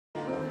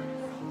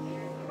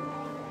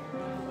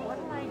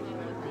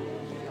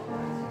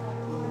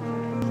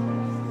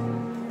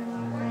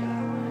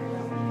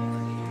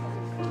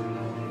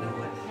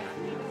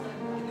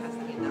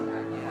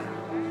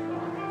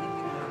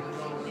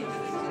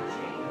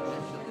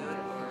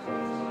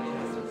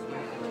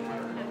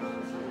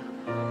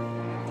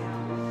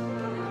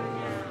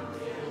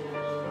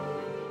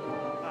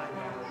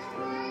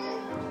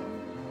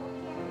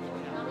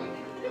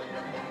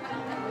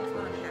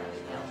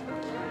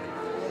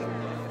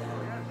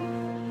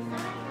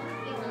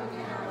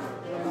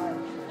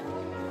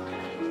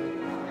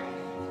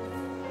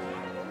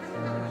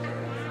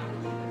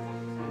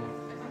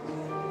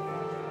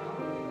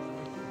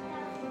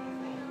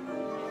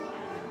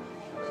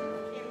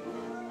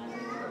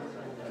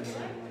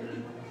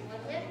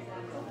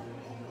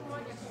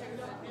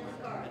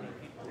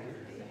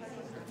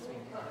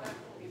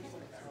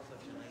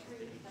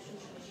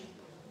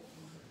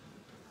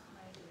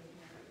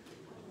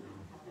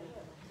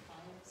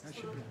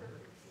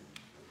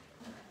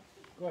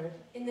Go ahead.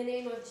 In the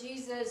name of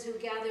Jesus, who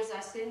gathers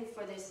us in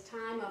for this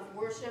time of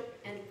worship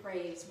and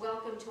praise,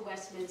 welcome to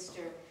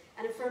Westminster,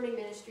 an affirming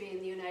ministry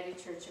in the United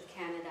Church of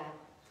Canada.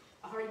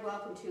 A hearty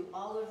welcome to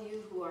all of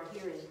you who are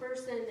here in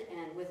person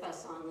and with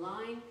us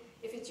online.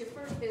 If it's your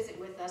first visit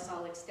with us,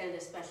 I'll extend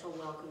a special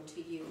welcome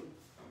to you.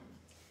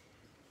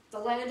 The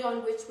land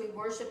on which we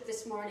worship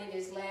this morning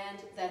is land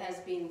that has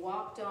been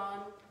walked on,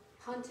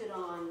 hunted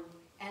on,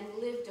 and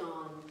lived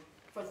on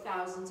for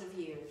thousands of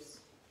years.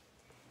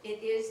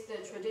 It is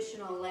the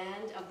traditional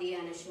land of the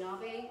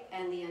Anishinaabe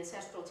and the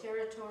ancestral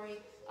territory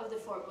of the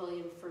Fort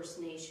William First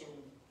Nation.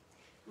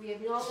 We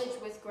acknowledge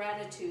with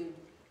gratitude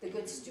the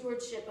good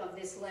stewardship of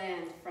this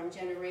land from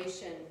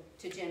generation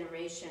to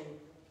generation.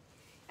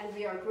 And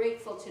we are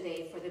grateful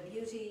today for the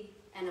beauty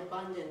and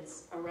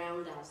abundance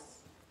around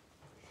us.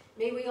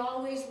 May we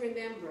always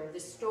remember the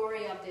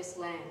story of this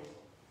land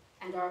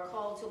and our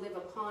call to live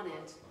upon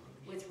it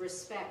with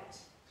respect,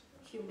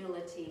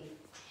 humility,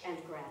 and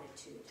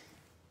gratitude.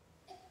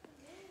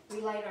 We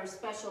light our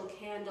special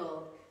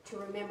candle to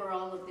remember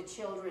all of the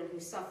children who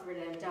suffered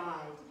and died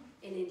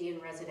in Indian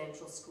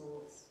residential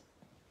schools.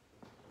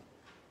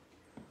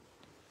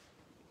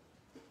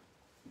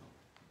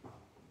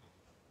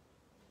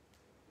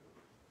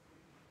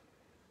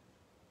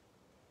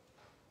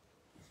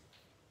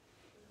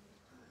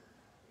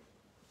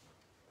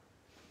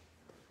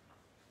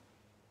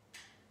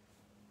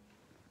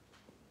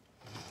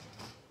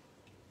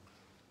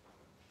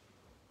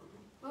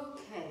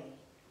 Okay.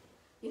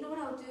 You know what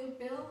I'll do,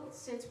 Bill?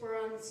 Since we're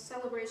on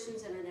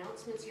celebrations and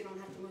announcements, you don't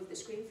have to move the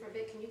screen for a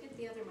bit. Can you get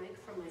the other mic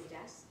from my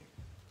desk?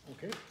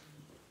 Okay.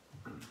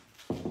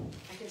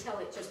 I can tell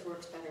it just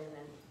works better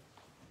than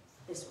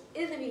this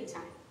one. In the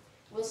meantime,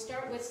 we'll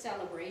start with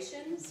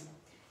celebrations.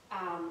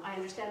 I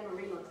understand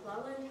Marie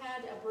McClellan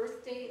had a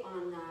birthday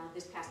on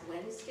this past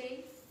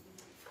Wednesday,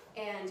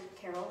 and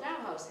Carol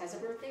Dowhouse has a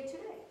birthday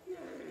today.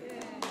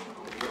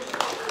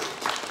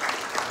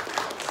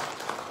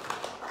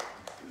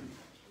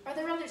 Are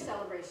there other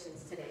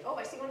celebrations today? Oh,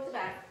 I see one at the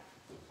back.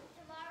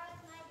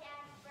 Tomorrow's my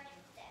dad's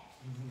birthday.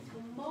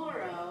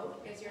 Tomorrow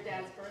is your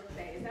dad's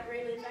birthday. Is that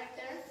Raylene back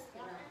there?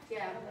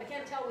 Yeah, I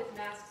can't tell with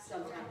masks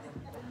sometimes.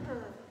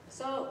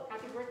 So,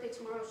 happy birthday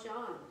tomorrow,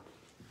 Sean.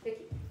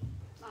 Vicki.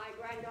 My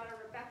granddaughter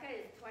Rebecca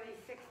is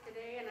 26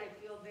 today, and I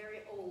feel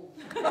very old.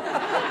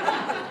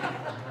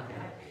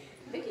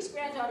 Vicki's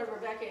granddaughter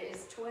Rebecca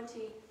is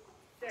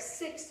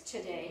 26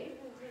 today,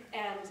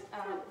 and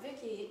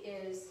Vicki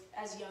is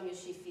as young as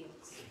she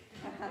feels.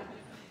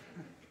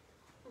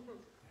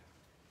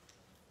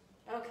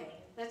 Okay,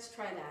 let's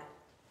try that.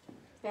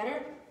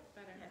 Better?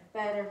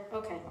 Better,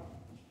 okay.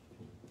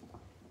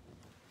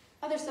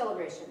 Other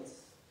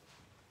celebrations.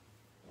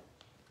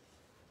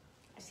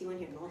 I see one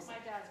here, Melissa. My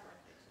dad's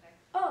birthday today.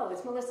 Oh,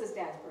 it's Melissa's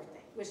dad's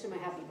birthday. Wish him a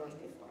happy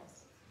birthday for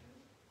us.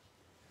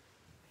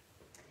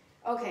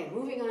 Okay,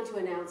 moving on to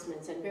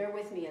announcements, and bear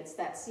with me, it's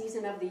that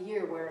season of the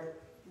year where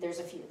there's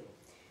a few.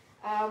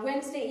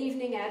 Wednesday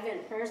evening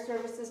Advent prayer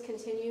services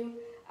continue.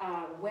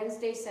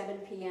 Wednesday, 7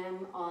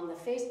 p.m. on the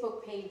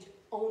Facebook page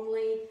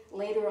only,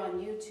 later on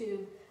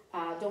YouTube.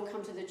 Don't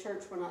come to the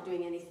church, we're not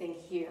doing anything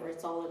here.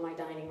 It's all in my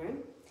dining room.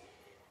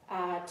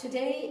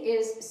 Today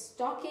is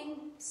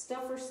Stocking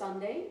Stuffer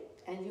Sunday,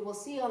 and you will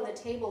see on the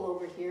table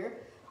over here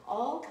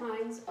all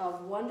kinds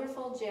of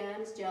wonderful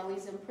jams,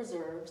 jellies, and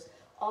preserves,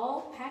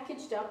 all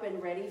packaged up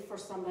and ready for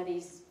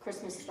somebody's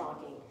Christmas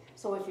stocking.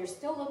 So if you're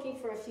still looking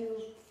for a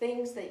few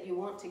things that you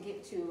want to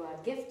gift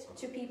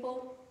to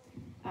people,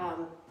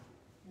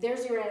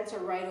 there's your answer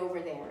right over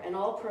there, and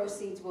all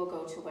proceeds will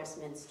go to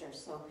Westminster.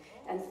 So,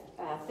 and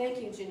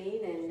thank you,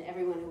 Janine, and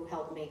everyone who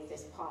helped make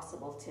this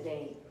possible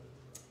today.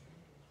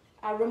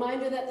 A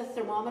reminder that the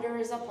thermometer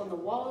is up on the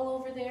wall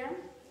over there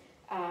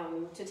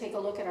to take a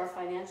look at our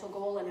financial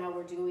goal and how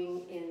we're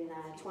doing in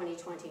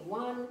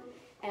 2021.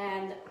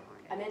 And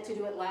I meant to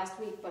do it last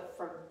week, but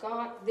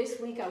forgot. This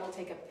week I will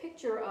take a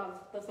picture of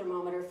the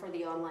thermometer for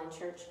the online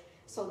church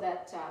so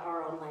that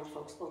our online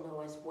folks will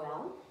know as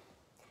well.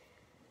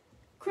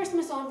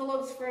 Christmas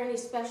envelopes for any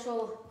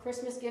special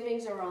Christmas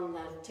givings are on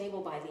the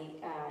table by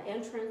the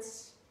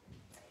entrance.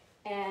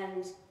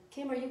 And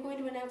Kim, are you going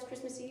to announce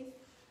Christmas Eve?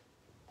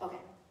 Okay.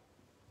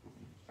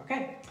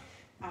 Okay.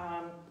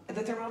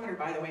 The thermometer,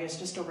 by the way, is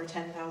just over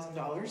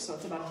 $10,000, so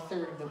it's about a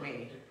third of the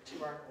way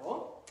to our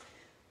goal.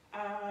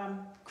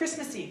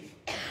 Christmas Eve.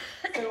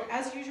 So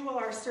as usual,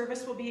 our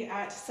service will be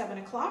at 7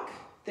 o'clock.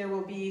 There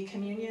will be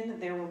communion.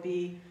 There will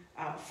be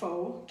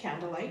faux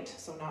candlelight,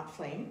 so not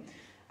flame,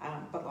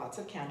 but lots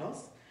of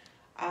candles.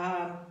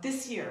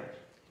 This year,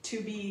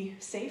 to be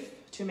safe,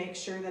 to make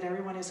sure that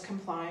everyone is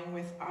complying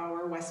with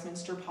our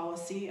Westminster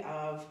policy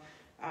of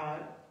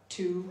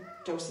 2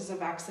 doses of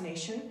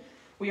vaccination,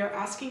 we are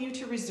asking you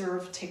to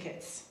reserve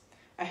tickets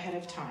ahead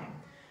of time.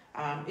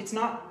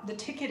 The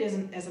ticket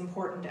isn't as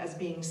important as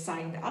being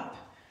signed up,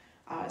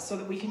 so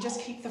that we can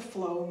just keep the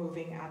flow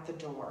moving at the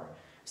door.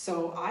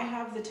 So I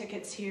have the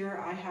tickets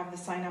here. I have the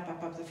sign up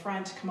at the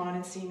front. Come on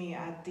and see me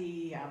at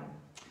the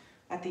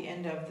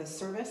end of the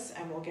service,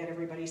 and we'll get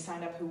everybody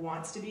signed up who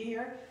wants to be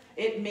here.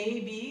 It may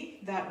be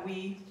that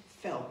we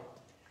fill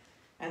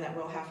and that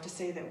we'll have to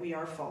say that we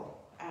are full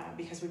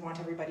because we want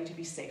everybody to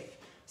be safe.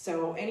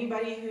 So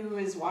anybody who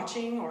is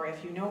watching, or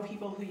if you know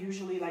people who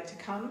usually like to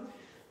come,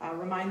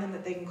 remind them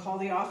that they can call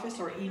the office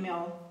or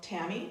email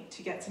Tammy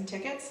to get some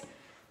tickets.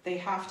 They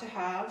have to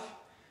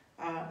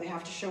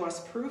show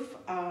us proof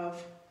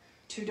of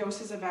 2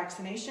 doses of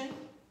vaccination,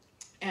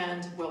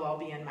 and we'll all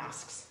be in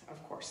masks,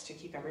 of course, to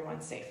keep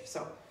everyone safe.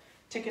 So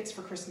tickets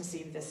for Christmas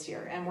Eve this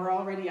year, and we're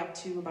already up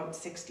to about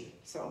 60.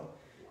 So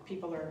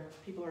people are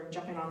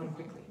jumping on them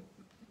quickly.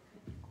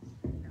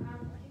 You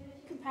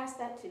can pass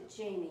that to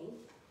Jamie.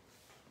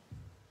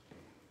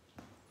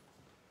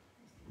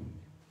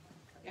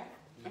 Yeah.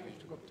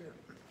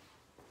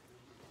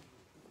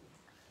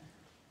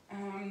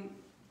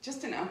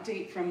 Just an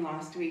update from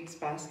last week's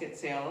basket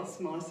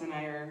sales. Melissa and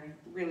I are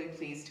really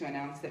pleased to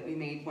announce that we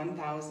made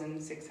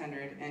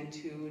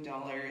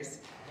 $1,602.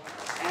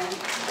 And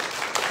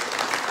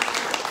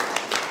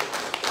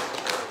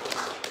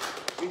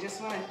we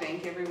just want to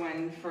thank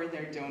everyone for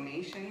their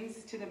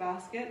donations to the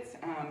baskets,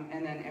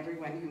 and then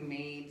everyone who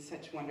made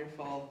such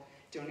wonderful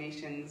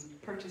donations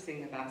purchasing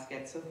the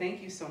baskets. So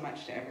thank you so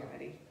much to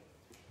everybody.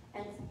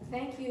 And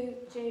thank you,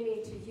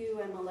 Jamie, to you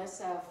and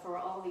Melissa for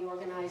all the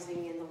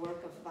organizing and the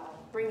work of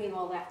bringing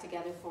all that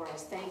together for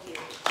us. Thank you.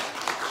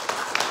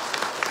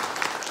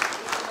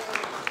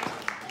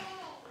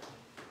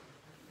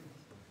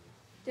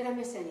 Did I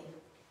miss any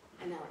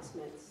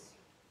announcements?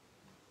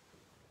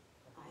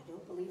 I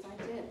don't believe I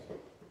did.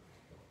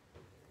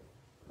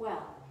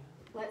 Well,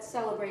 let's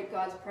celebrate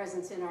God's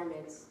presence in our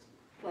midst.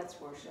 Let's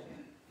worship.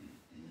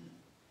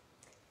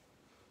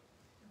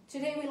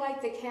 Today we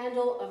light the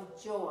candle of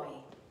joy.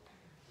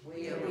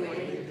 We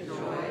await the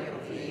joy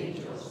of the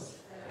angels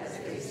as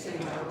they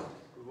sing out,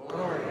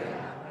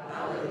 Gloria,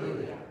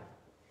 Hallelujah.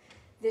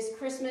 This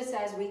Christmas,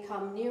 as we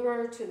come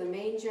nearer to the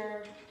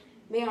manger,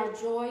 may our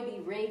joy be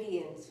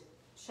radiant,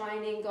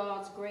 shining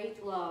God's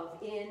great love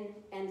in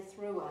and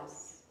through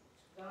us.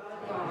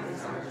 God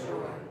is our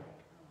joy.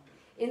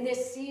 In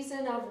this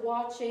season of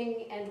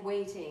watching and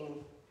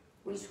waiting,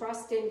 we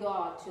trust in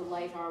God to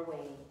light our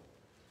way.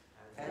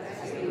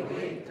 As we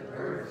await the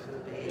birth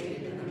of the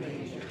babe in the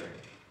manger,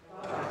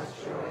 God's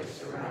joy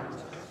surrounds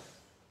us.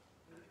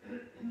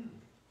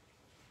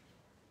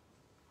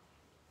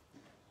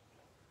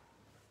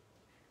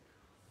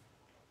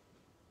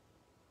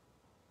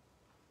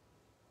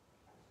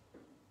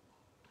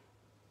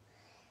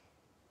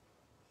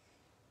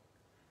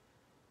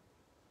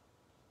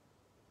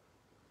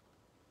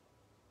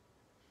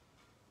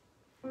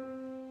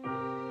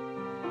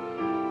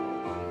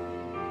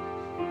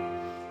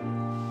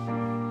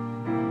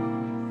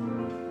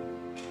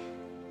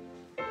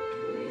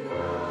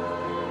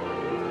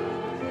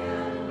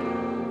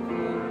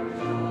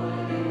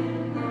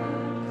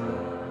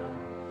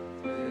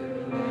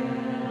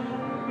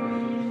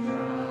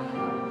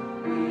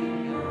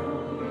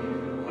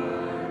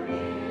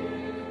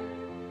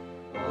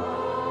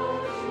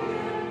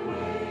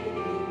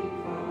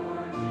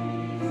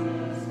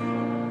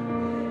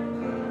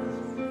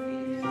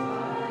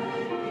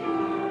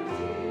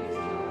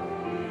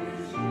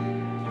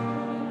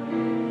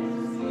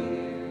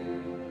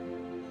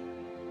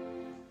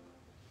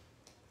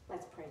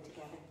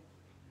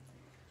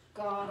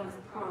 God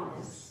of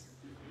promise,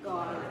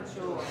 God of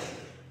joy,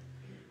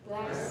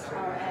 bless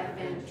our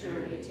Advent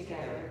journey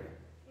together.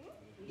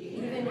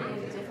 Even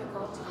in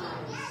difficult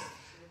times,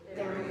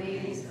 there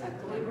remains a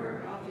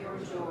glimmer of your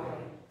joy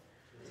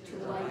to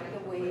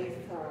light the way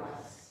for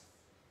us.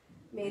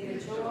 May the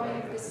joy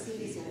of the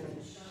season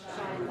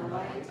shine the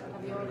light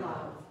of your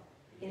love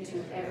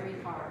into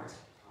every heart.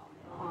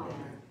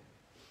 Amen.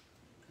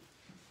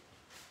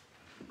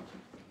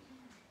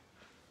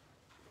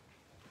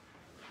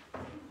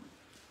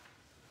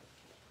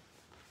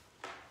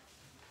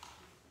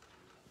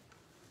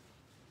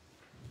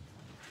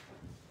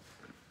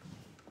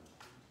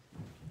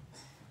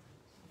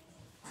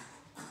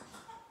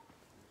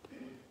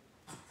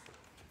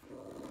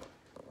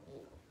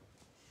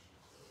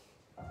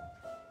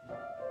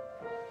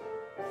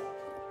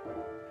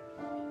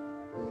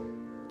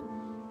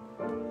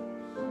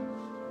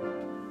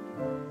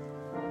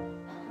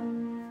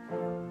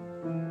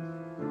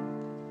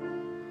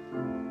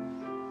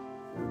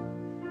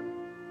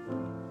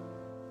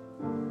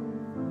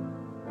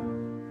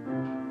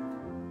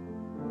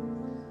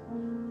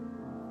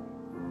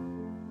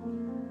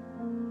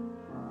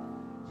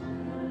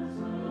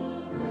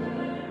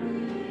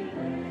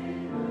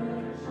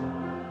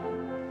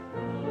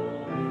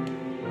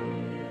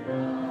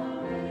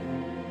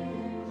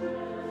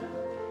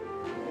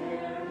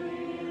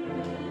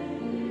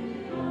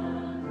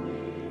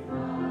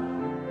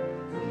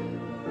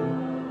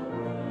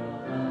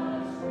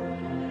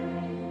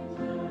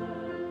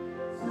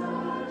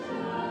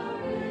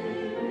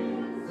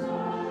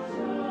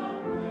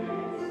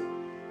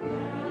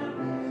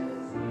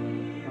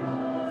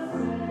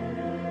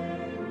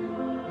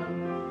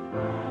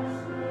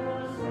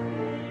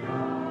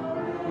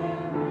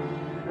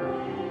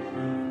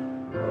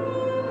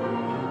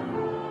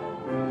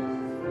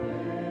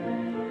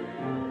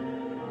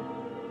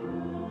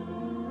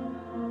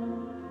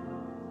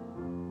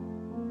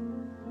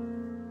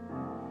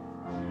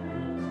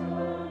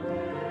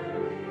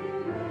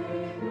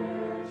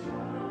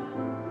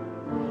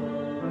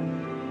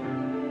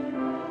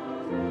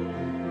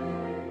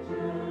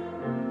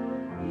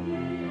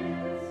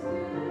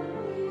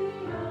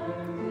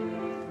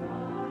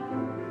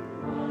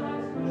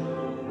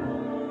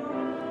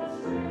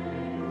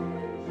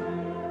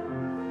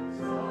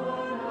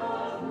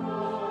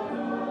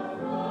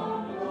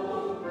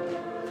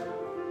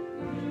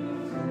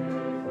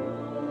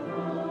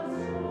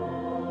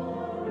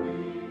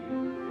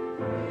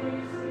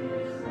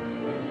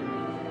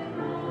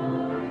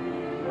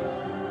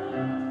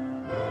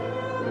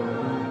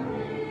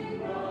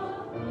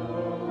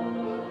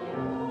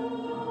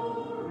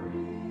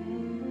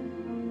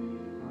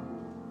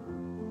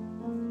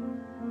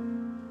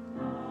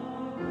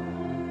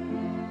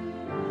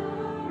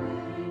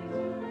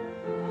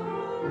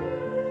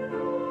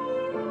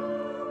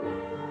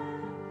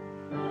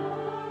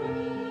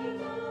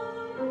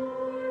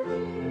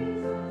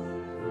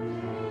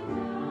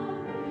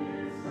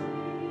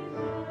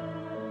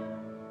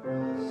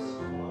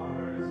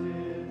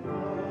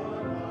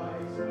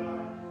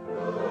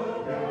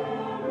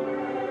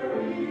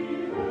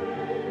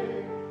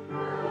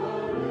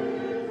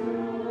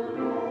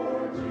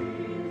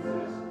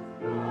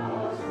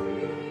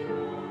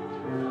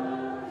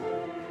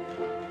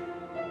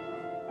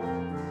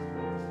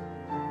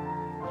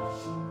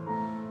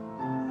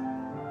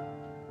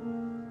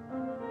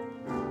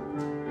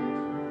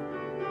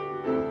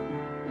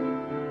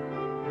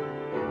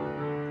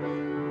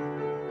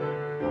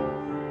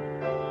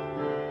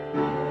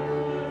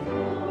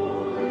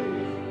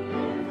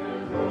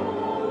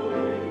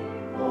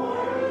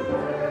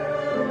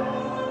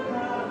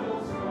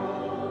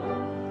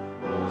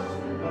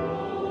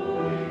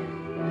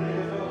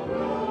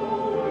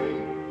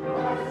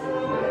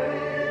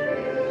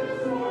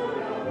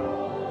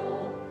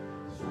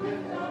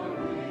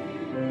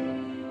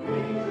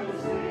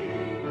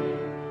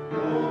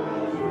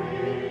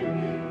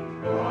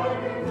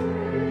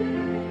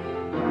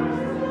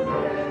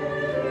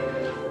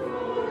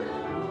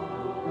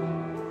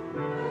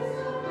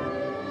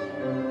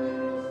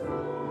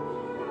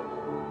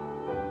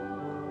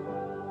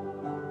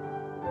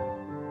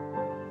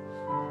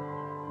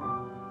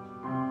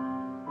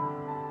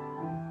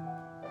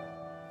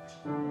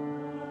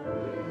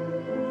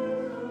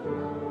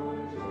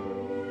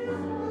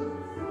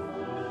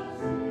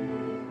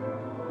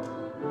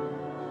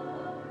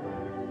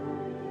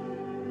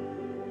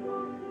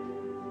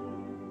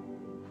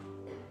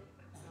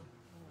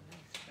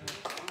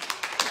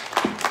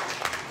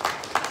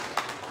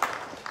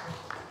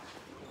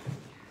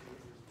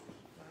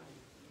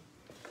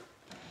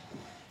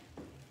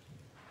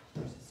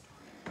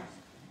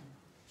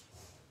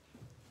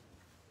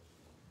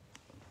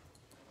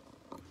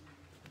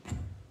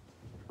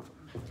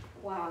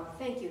 Wow,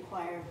 thank you,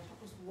 choir.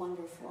 That was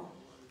wonderful.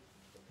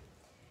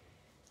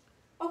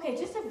 Okay,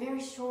 just a very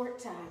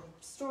short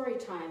story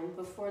time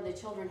before the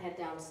children head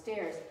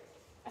downstairs.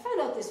 I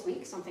found out this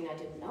week something I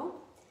didn't know.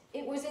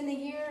 It was in the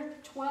year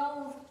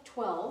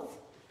 1212,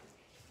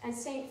 and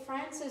St.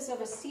 Francis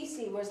of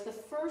Assisi was the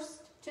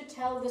first to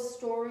tell the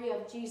story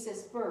of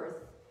Jesus'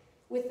 birth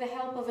with the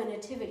help of a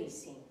nativity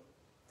scene,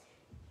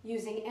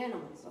 using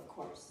animals, of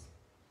course.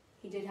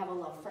 He did have a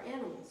love for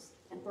animals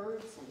and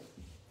birds and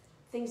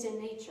things in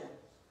nature.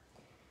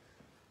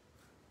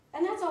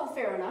 And that's all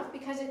fair enough,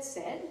 because it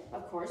said,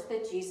 of course,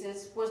 that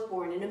Jesus was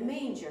born in a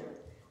manger,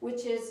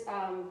 which is,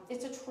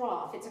 it's a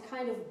trough, it's a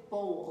kind of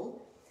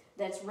bowl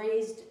that's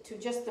raised to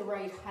just the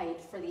right height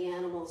for the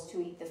animals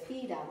to eat the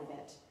feed out of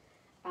it.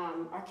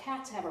 Our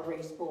cats have a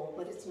raised bowl,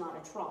 but it's not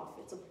a trough,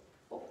 it's a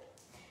bowl.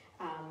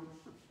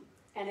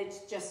 And it's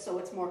just so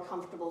it's more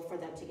comfortable for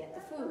them to get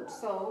the food.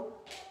 So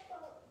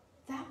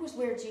that was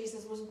where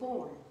Jesus was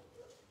born,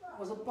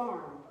 was a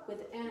barn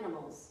with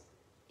animals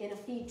in a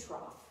feed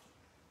trough.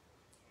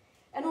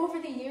 And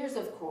over the years,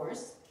 of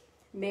course,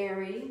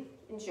 Mary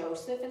and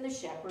Joseph and the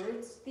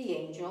shepherds, the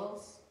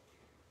angels,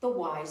 the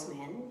wise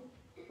men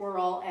were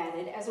all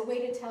added as a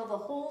way to tell the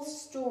whole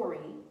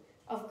story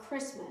of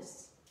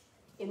Christmas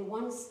in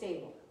one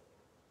stable.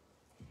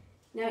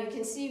 Now you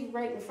can see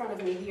right in front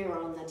of me here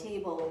on the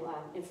table,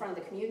 in front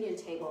of the communion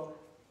table,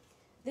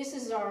 this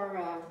is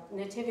our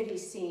nativity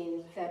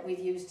scene that we've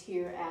used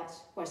here at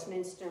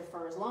Westminster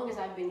for as long as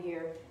I've been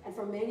here, and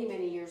for many,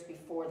 many years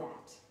before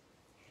that.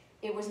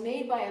 It was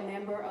made by a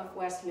member of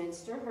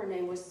Westminster. Her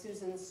name was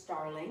Susan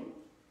Starling.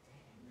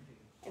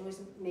 It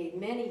was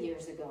made many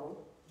years ago.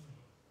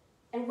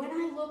 And when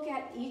I look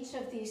at each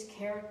of these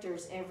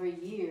characters every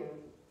year,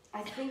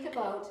 I think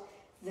about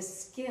the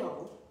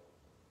skill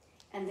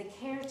and the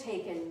care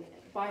taken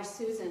by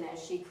Susan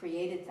as she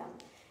created them.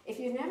 If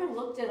you've never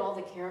looked at all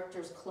the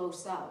characters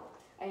close up,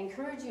 I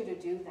encourage you to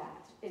do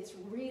that. It's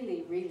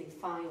really, really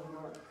fine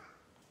work.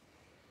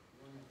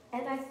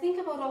 And I think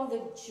about all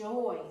the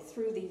joy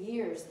through the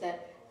years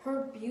that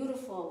her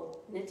beautiful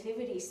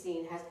nativity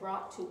scene has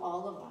brought to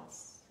all of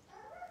us.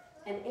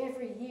 And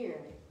every year,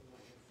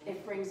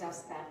 it brings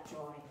us that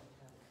joy.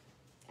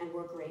 And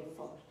we're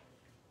grateful.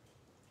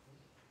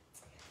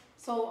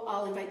 So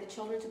I'll invite the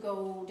children to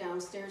go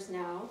downstairs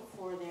now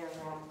for their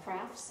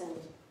crafts and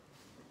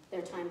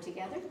their time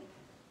together.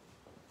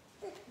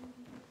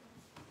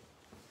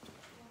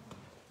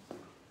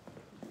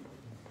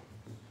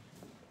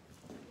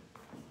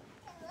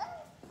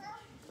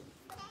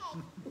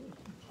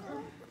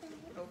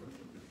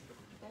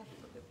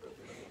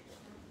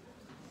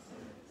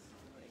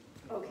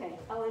 Okay,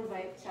 I'll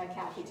invite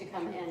Kathy to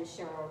come and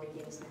share our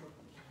readings now.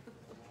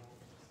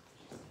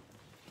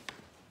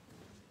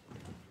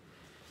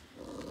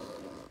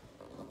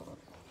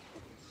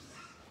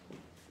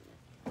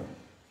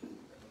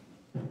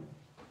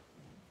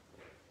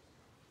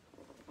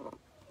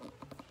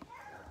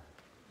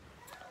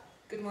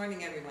 Good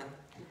morning, everyone.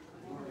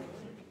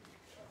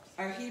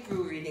 Our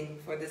Hebrew reading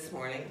for this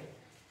morning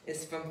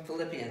is from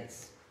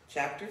Philippians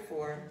chapter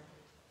 4,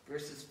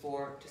 verses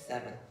 4 to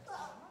 7.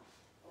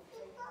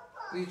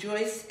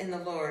 Rejoice in the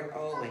Lord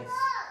always.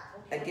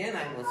 Again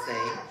I will say,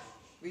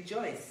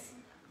 rejoice.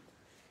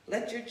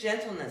 Let your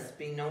gentleness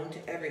be known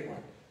to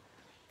everyone.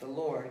 The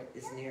Lord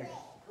is near.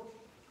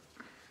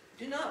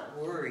 Do not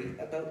worry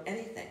about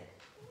anything,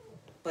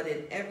 but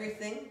in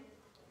everything,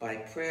 by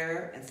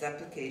prayer and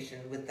supplication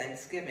with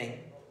thanksgiving,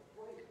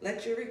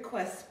 let your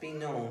requests be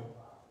known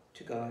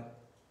to God.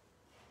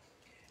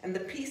 And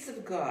the peace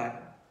of God,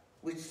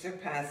 which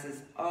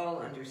surpasses all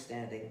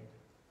understanding,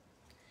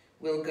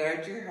 will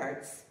guard your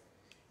hearts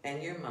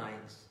and your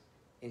minds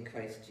in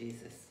Christ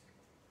Jesus.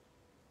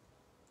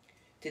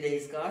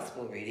 Today's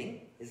gospel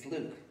reading is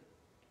Luke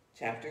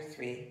chapter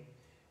 3,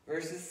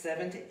 verses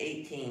 7 to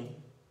 18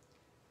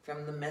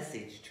 from the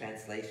Message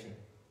translation.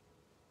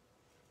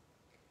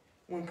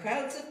 When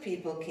crowds of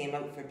people came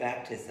out for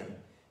baptism,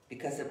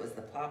 because it was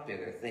the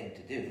popular thing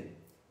to do,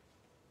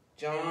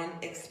 John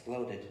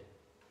exploded.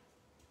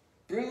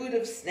 Brood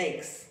of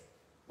snakes,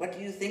 what do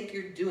you think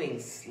you're doing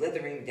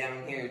slithering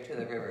down here to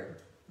the river?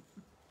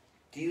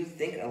 Do you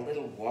think a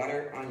little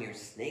water on your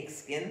snake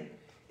skin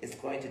is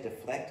going to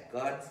deflect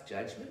God's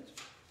judgment?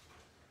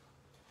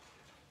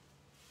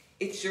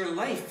 It's your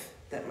life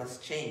that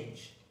must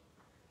change,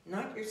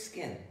 not your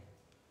skin.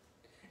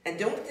 And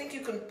don't think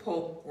you can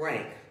pull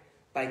rank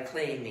by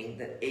claiming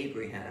that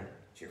Abraham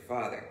is your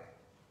father.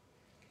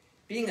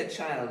 Being a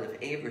child of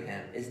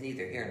Abraham is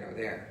neither here nor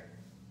there.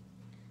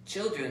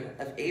 Children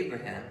of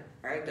Abraham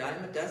are a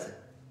dime a dozen.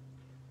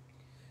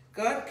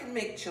 God can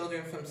make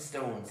children from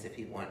stones if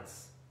he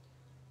wants.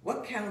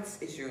 What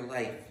counts is your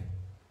life.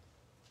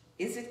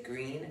 Is it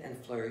green and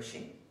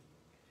flourishing?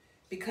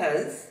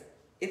 Because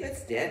if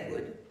it's dead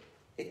wood,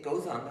 it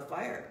goes on the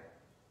fire.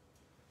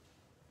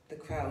 The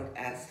crowd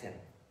asked him,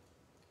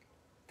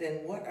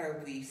 then what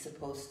are we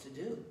supposed to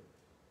do?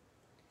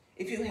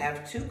 If you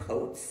have 2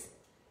 coats,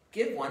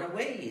 give one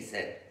away, he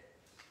said.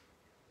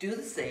 Do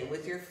the same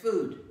with your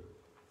food.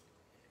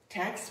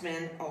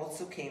 Taxmen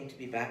also came to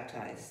be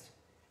baptized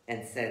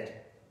and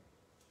said,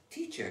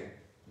 "Teacher,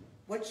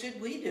 what should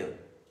we do?"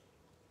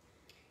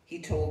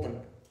 He told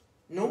them,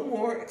 "No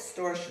more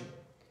extortion.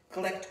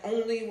 Collect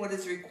only what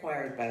is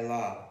required by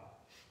law."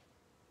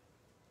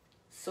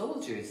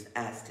 Soldiers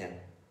asked him,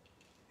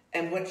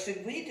 "And what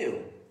should we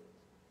do?"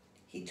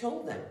 He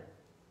told them,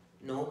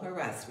 "No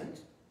harassment,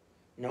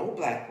 no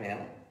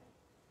blackmail,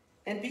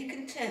 and be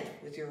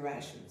content with your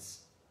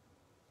rations."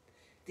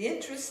 The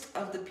interest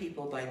of the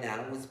people by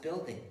now was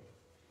building.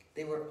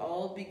 They were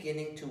all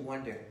beginning to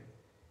wonder,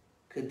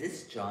 could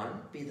this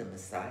John be the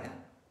Messiah?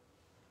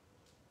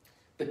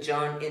 But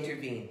John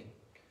intervened.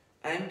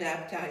 "I'm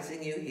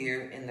baptizing you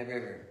here in the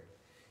river.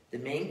 The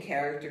main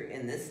character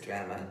in this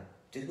drama,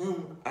 to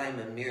whom I'm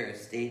a mere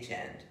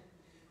stagehand,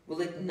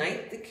 will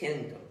ignite the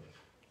kingdom,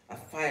 a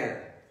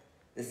fire,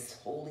 this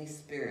Holy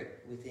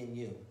Spirit within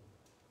you,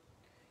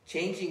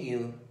 changing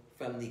you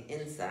from the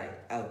inside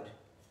out.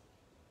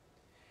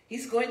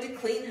 He's going to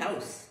clean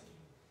house,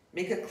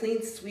 make a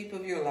clean sweep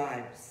of your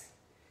lives.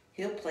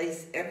 He'll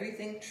place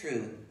everything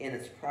true in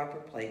its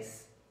proper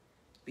place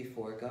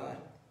before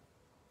God.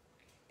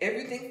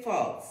 Everything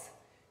false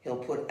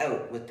he'll put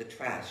out with the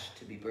trash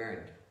to be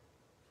burned."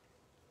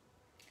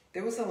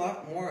 There was a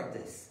lot more of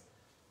this,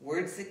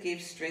 words that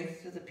gave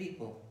strength to the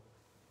people,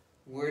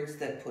 words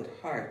that put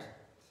heart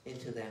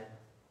into them.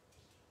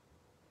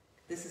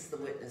 This is the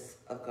witness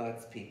of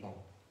God's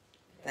people.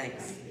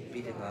 Thanks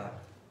be to God.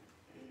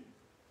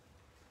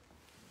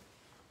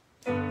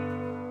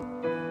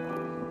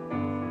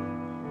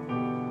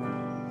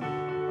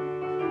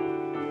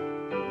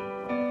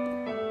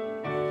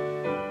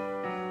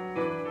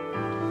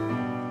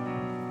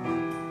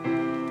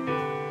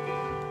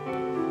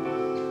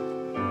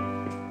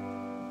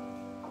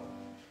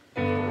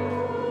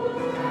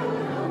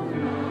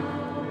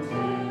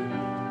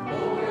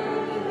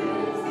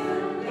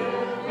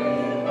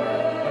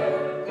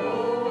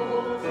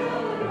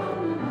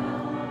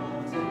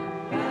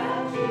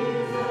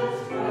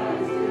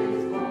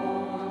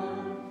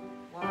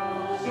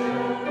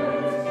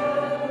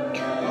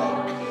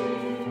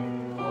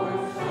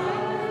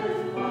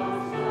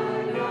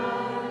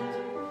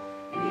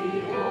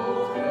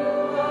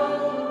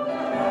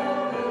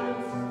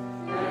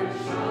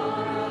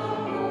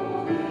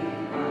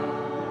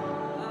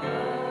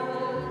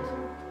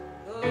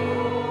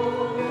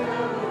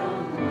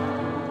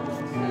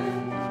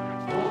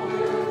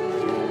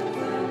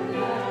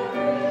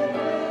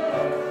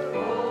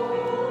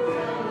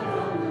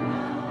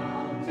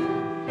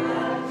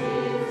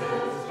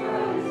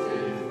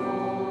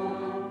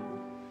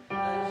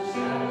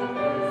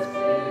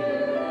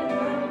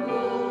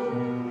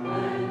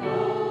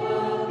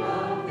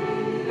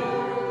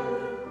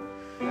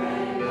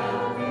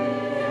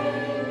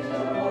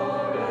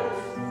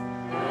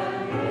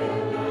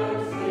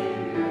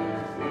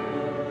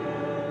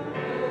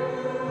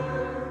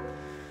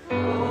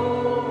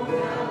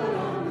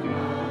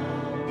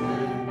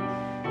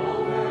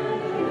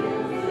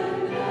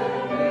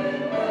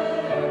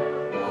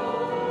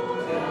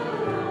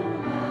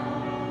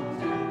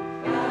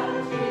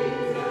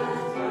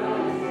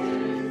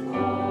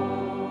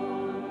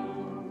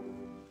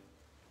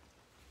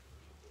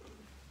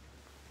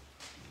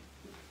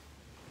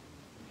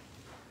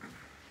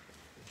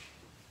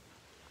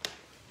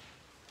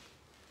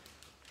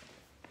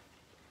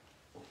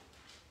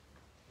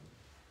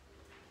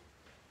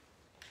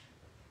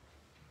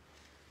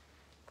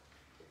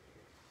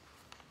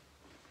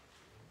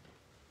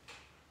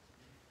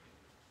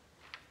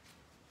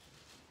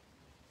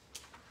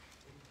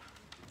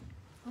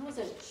 That was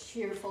a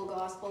cheerful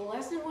gospel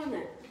lesson, wasn't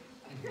it?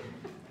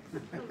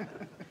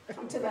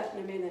 Come to that in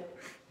a minute.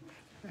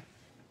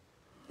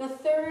 The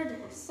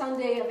third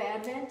Sunday of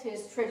Advent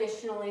is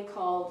traditionally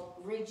called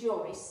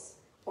Rejoice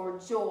or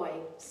Joy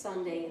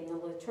Sunday in the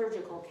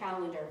liturgical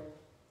calendar,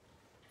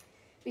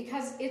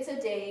 because it's a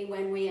day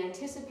when we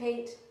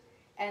anticipate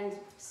and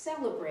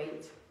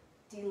celebrate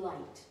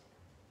delight.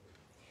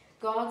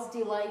 God's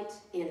delight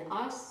in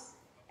us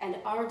and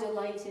our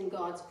delight in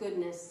God's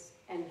goodness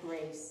and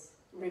grace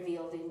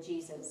revealed in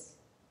Jesus.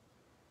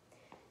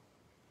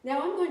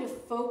 Now I'm going to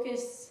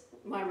focus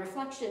my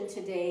reflection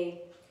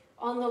today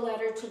on the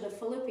letter to the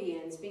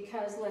Philippians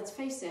because, let's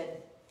face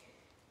it,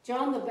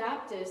 John the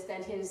Baptist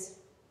and his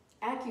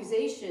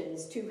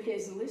accusations to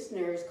his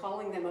listeners,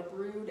 calling them a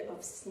brood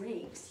of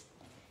snakes,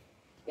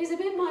 is a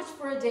bit much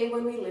for a day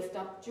when we lift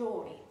up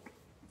joy.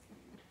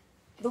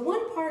 The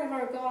one part of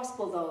our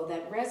gospel, though,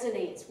 that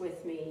resonates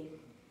with me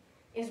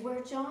is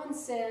where John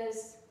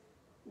says,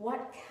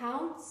 "What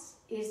counts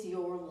is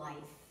your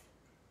life."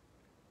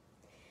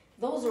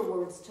 Those are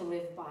words to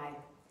live by.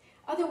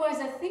 Otherwise,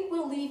 I think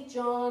we'll leave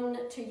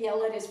John to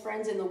yell at his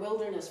friends in the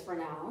wilderness for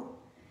now,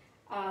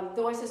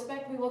 though I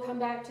suspect we will come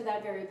back to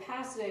that very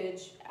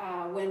passage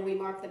when we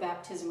mark the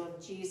baptism of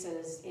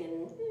Jesus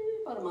in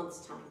about a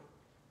month's time.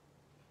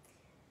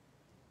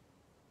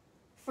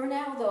 For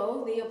now,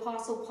 though, the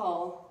Apostle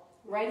Paul,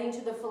 writing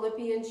to the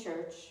Philippian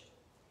church,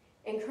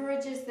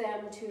 encourages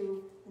them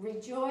to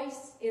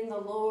rejoice in the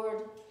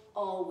Lord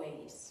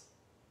always.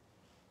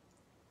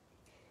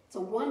 It's a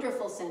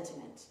wonderful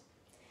sentiment,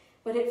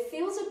 but it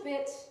feels a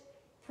bit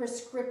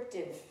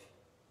prescriptive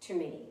to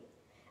me,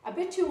 a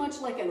bit too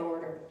much like an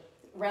order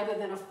rather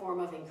than a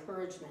form of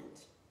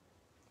encouragement.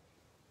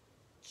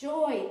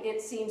 Joy,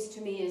 it seems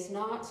to me, is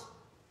not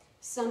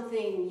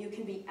something you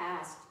can be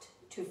asked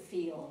to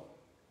feel.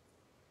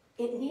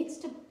 It needs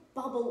to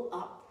bubble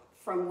up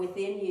from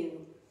within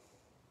you,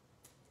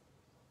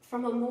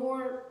 from a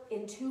more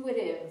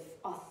intuitive,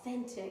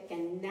 authentic,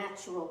 and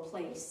natural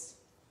place.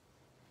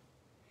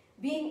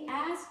 Being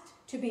asked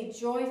to be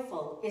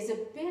joyful is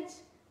a bit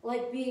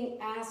like being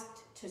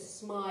asked to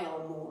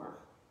smile more.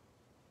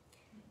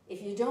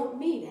 If you don't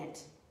mean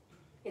it,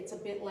 it's a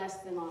bit less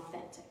than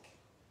authentic.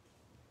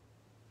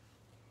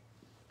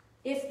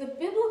 If the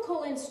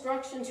biblical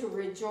instruction to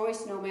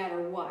rejoice no matter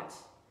what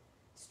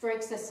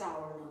strikes a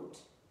sour note,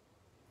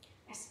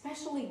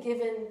 especially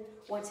given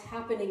what's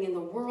happening in the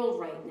world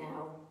right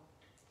now,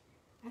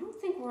 I don't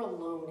think we're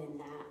alone in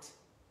that.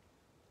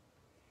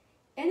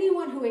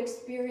 Anyone who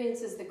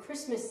experiences the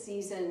Christmas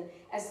season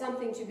as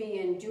something to be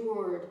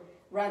endured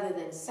rather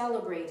than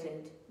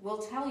celebrated will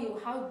tell you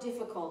how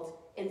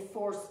difficult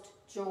enforced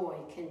joy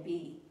can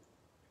be.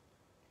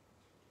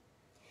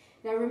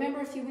 Now,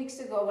 remember a few weeks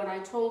ago when I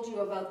told you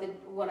about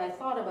what I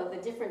thought about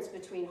the difference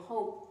between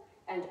hope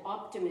and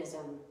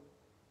optimism?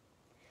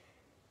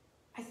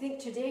 I think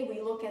today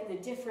we look at the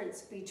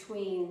difference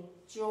between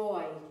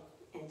joy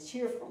and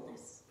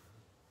cheerfulness.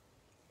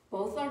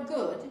 Both are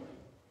good,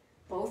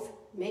 both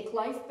make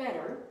life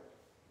better,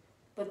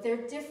 but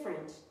they're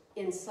different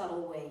in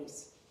subtle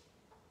ways.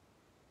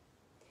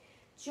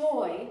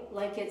 Joy,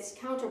 like its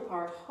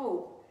counterpart,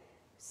 hope,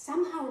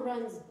 somehow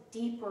runs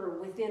deeper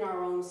within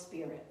our own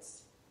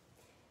spirits.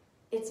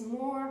 It's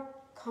more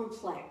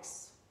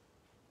complex,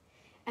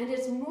 and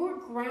it's more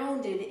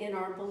grounded in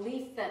our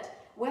belief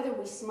that whether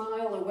we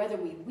smile or whether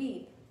we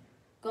weep,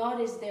 God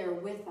is there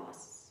with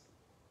us.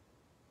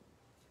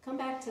 Come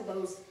back to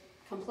those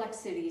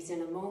complexities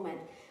in a moment,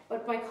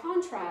 but by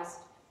contrast,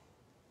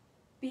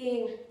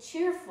 being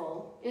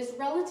cheerful is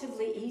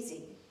relatively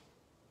easy.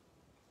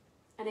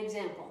 An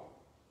example.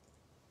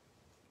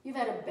 You've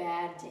had a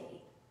bad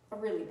day, a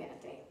really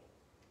bad day,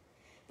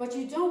 but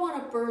you don't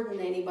want to burden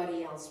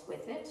anybody else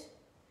with it.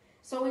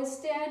 So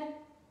instead,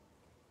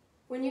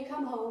 when you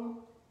come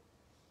home,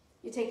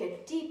 you take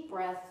a deep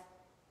breath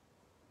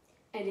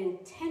and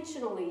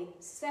intentionally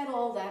set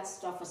all that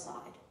stuff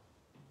aside,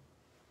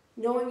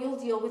 knowing you'll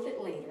deal with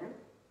it later.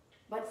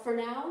 But for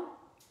now,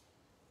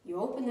 you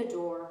open the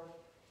door,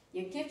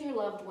 you give your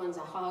loved ones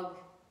a hug,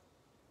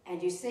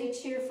 and you say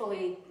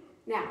cheerfully,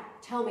 "Now,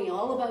 tell me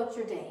all about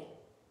your day.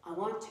 I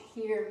want to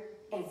hear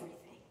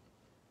everything."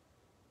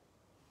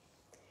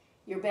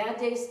 Your bad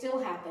day still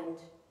happened.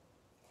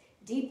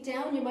 Deep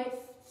down, you might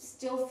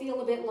still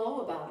feel a bit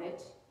low about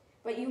it,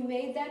 but you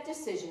made that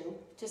decision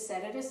to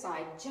set it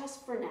aside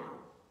just for now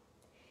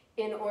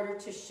in order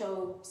to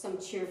show some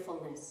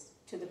cheerfulness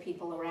to the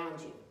people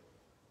around you.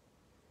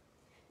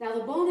 Now,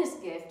 the bonus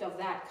gift of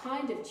that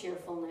kind of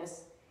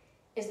cheerfulness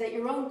is that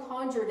your own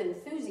conjured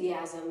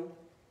enthusiasm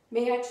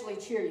may actually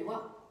cheer you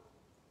up.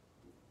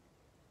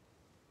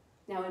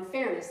 Now, in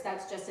fairness,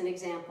 that's just an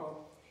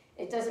example.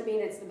 It doesn't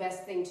mean it's the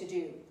best thing to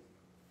do.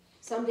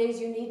 Some days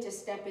you need to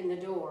step in the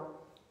door,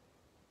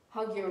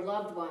 hug your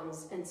loved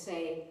ones, and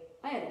say,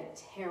 "I had a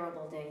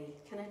terrible day.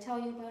 Can I tell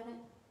you about it?"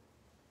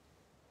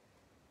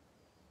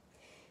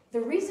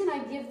 The reason I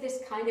give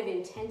this kind of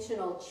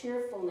intentional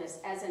cheerfulness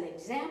as an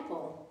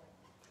example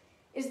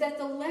is that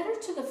the letter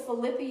to the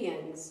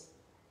Philippians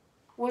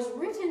was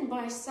written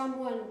by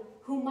someone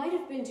who might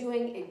have been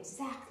doing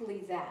exactly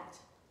that.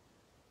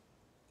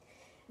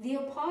 The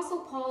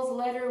Apostle Paul's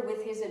letter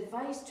with his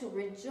advice to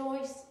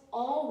rejoice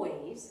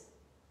always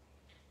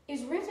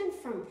is written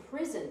from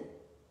prison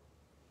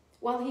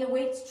while he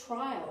awaits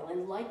trial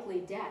and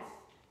likely death.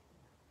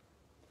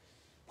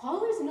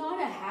 Paul is not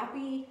a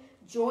happy,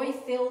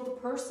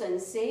 joy-filled person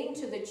saying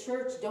to the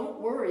church, "Don't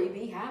worry,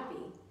 be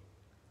happy."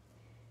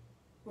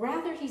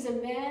 Rather, he's a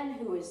man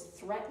who is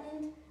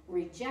threatened,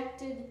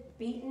 rejected,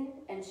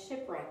 beaten, and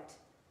shipwrecked.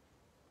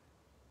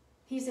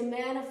 He's a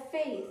man of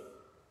faith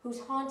who's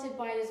haunted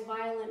by his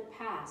violent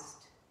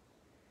past.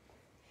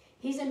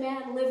 He's a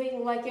man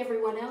living like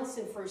everyone else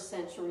in first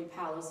century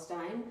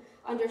Palestine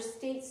under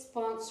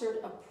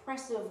state-sponsored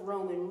oppressive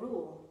Roman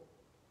rule.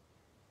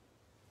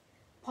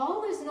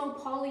 Paul is no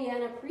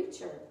Pollyanna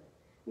preacher,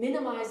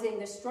 minimizing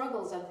the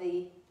struggles of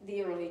the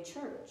early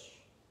church.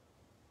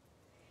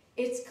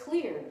 It's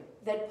clear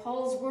that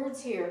Paul's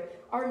words here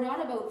are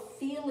not about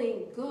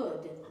feeling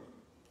good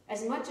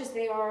as much as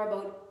they are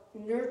about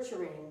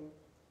nurturing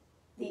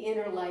the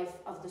inner life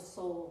of the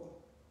soul.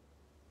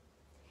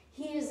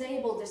 He is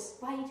able,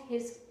 despite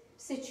his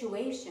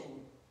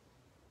situation,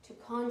 to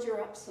conjure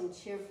up some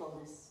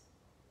cheerfulness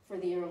for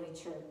the early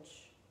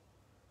church.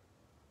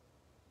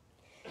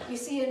 You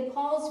see, in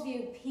Paul's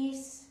view,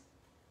 peace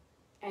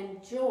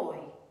and joy,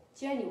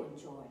 genuine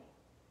joy,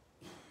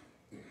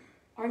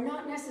 are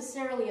not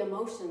necessarily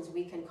emotions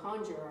we can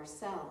conjure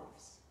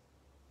ourselves.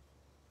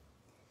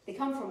 They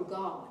come from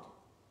God,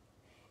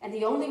 And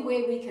the only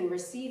way we can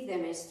receive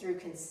them is through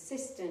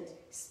consistent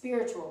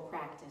spiritual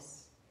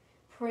practice,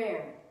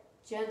 prayer,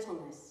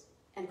 gentleness,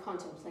 and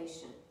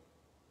contemplation.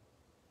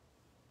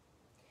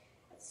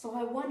 So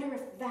I wonder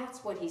if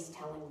that's what he's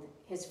telling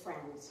his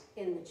friends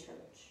in the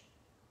church.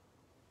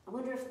 I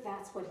wonder if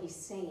that's what he's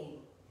saying.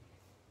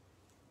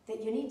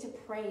 That you need to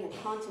pray and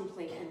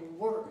contemplate and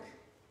work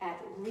at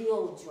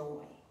real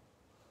joy.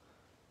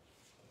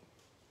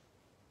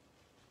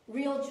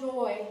 Real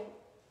joy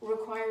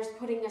requires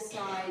putting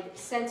aside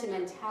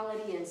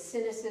sentimentality and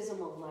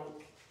cynicism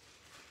alike.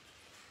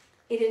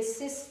 It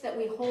insists that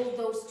we hold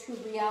those two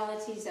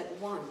realities at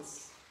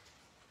once.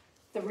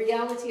 The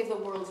reality of the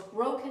world's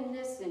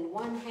brokenness in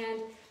one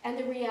hand and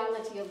the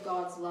reality of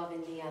God's love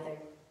in the other.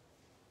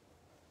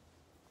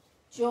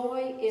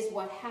 Joy is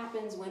what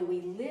happens when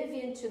we live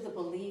into the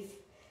belief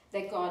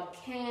that God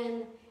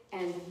can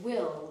and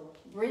will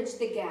bridge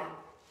the gap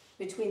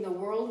between the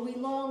world we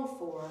long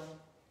for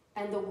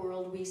and the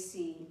world we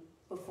see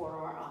before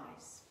our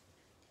eyes.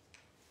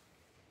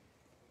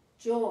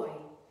 Joy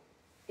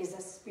is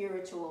a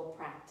spiritual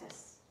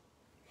practice.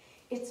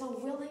 It's a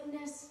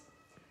willingness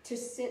to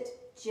sit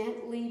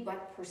gently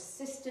but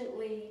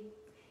persistently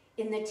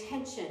in the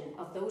tension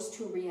of those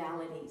two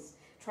realities,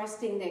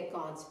 trusting that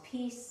God's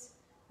peace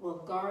will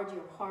guard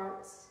your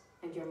hearts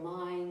and your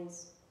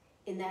minds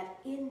in that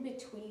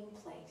in-between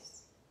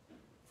place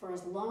for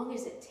as long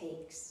as it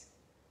takes.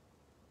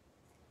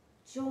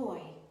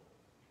 Joy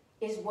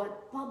is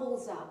what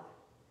bubbles up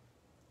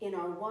in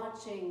our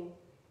watching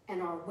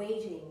and our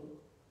waiting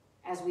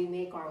as we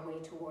make our way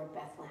toward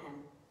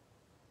Bethlehem.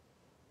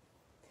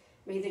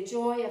 May the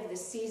joy of the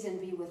season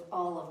be with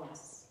all of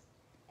us,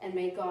 and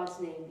may God's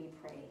name be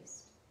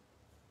praised.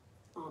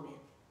 Amen.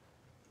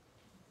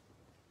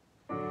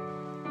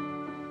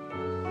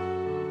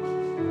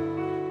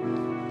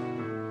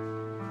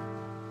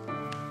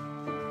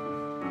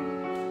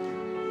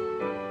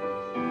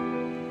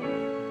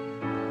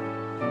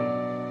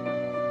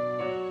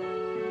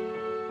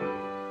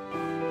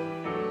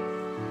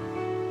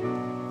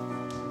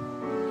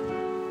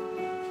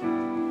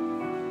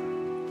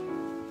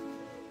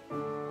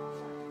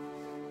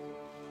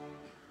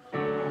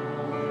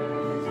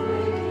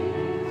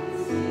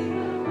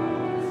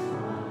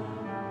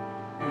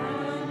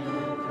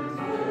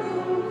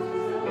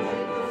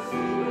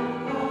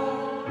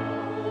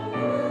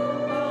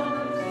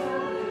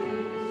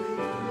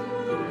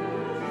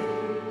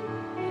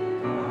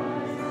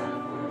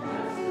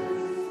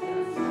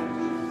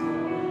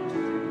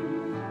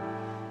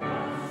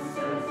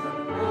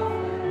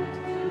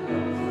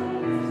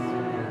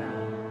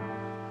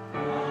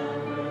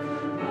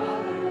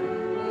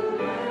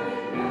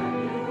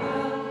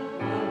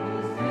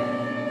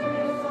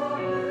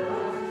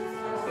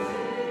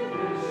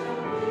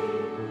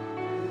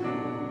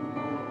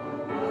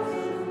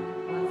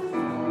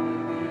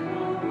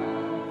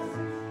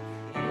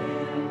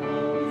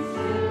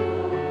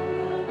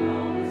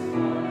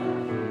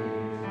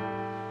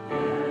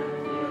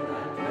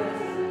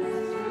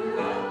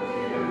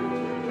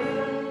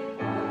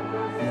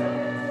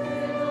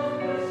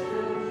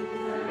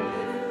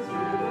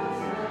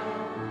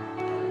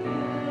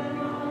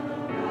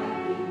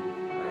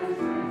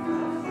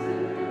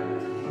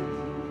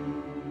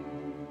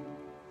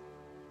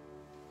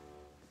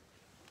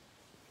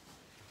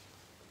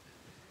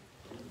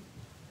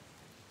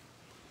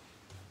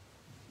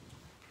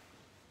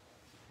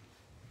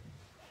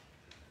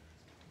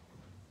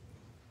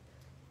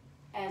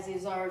 As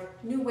is our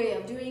new way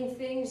of doing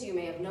things, you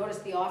may have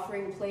noticed the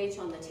offering plate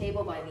on the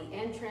table by the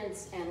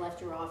entrance and left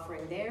your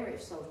offering there.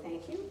 If so,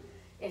 thank you.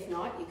 If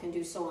not, you can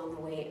do so on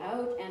the way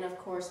out. And of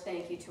course,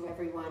 thank you to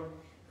everyone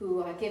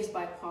who gives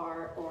by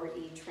PAR or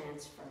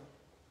e-transfer.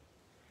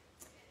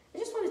 I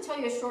just want to tell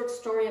you a short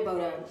story about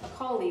a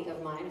colleague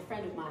of mine, a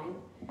friend of mine,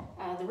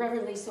 the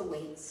Reverend Lisa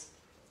Waits.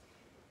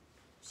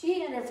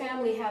 She and her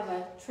family have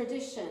a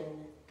tradition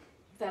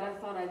that I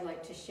thought I'd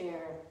like to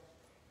share.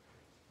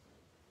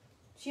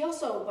 She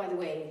also, by the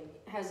way,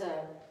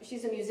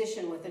 she's a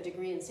musician with a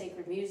degree in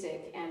sacred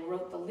music and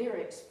wrote the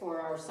lyrics for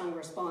our sung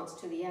response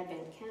to the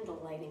Advent candle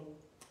lighting.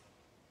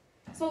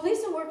 So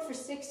Lisa worked for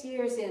 6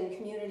 years in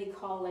community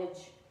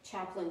college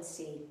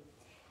chaplaincy.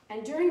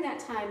 And during that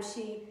time,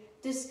 she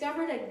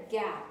discovered a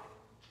gap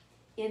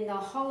in the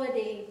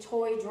holiday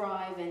toy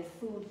drive and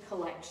food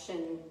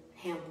collection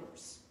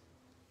hampers.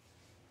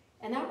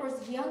 And that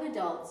was young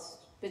adults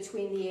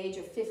between the age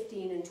of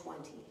 15 and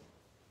 20.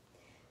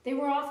 They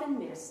were often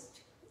missed,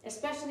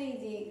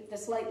 especially the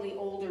slightly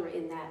older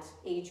in that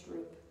age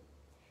group,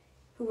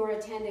 who were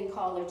attending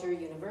college or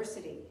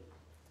university.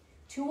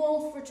 Too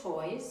old for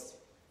toys,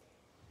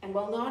 and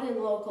while not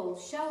in local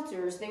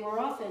shelters, they were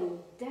often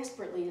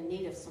desperately in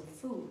need of some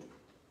food.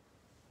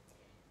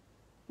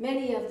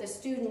 Many of the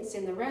students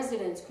in the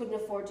residence couldn't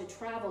afford to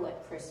travel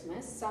at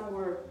Christmas. Some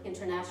were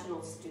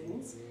international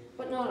students,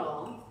 but not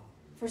all.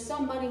 For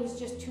some, money was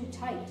just too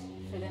tight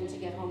for them to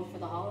get home for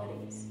the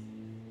holidays.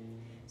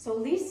 So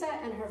Lisa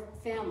and her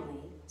family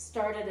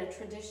started a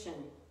tradition.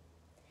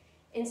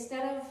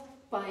 Instead of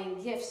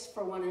buying gifts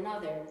for one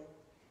another,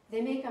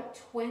 They make up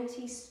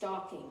 20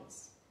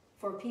 stockings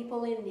for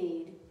people in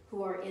need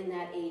who are in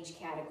that age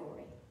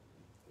category.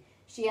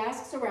 She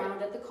asks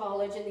around at the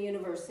college and the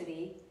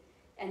university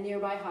and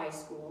nearby high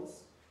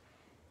schools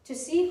to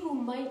see who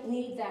might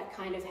need that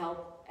kind of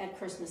help at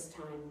Christmas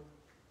time.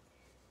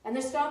 And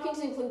the stockings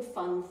include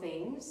fun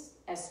things,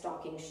 as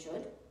stockings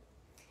should,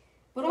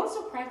 but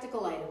also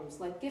practical items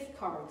like gift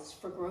cards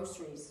for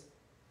groceries.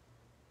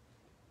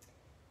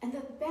 And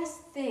the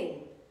best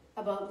thing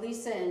about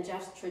Lisa and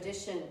Jeff's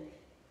tradition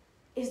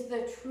is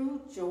the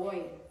true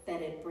joy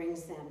that it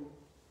brings them.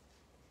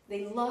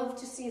 They love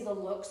to see the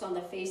looks on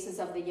the faces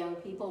of the young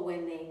people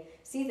when they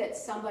see that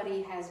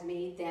somebody has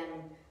made them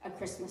a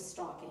Christmas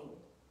stocking.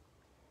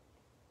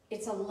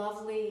 It's a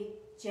lovely,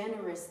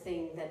 generous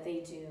thing that they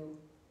do,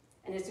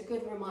 and it's a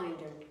good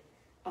reminder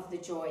of the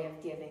joy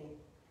of giving.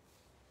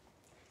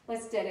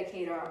 Let's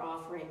dedicate our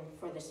offering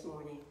for this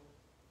morning.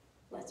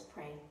 Let's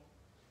pray.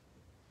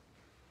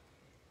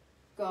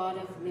 God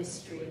of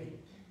mystery,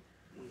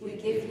 we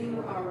give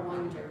you our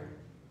wonder.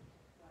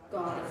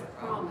 God of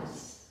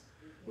promise,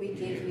 we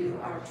give you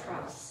our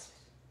trust.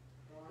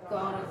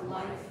 God of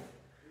life,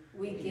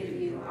 we give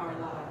you our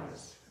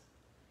lives.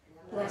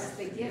 Bless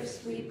the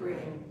gifts we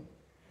bring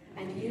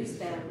and use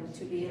them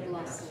to be a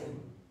blessing.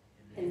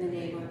 In the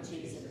name of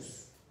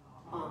Jesus,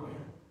 amen.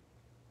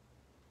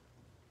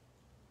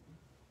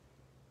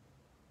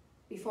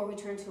 Before we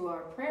turn to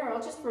our prayer,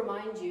 I'll just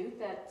remind you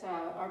that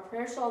our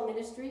prayer shawl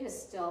ministry is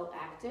still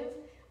active.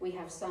 We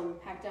have some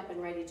packed up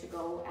and ready to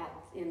go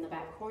in the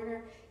back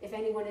corner. If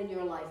anyone in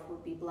your life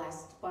would be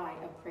blessed by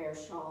a prayer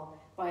shawl,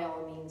 by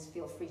all means,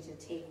 feel free to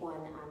take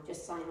one.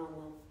 Just sign on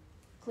the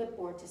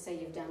clipboard to say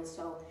you've done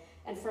so.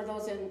 And for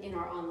those in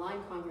our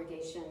online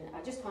congregation,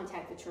 just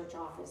contact the church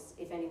office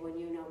if anyone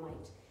you know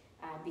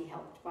might be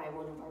helped by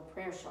one of our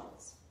prayer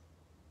shawls.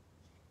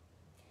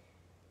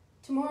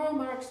 Tomorrow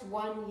marks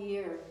 1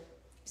 year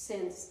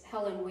since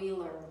Helen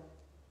Wheeler,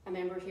 a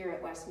member here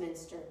at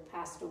Westminster,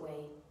 passed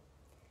away.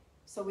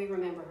 So we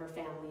remember her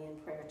family in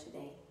prayer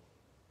today.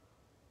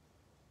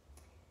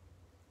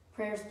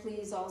 Prayers,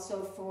 please,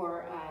 also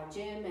for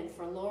Jim and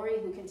for Lori,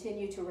 who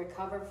continue to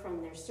recover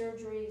from their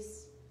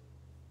surgeries.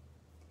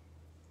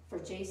 For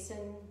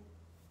Jason,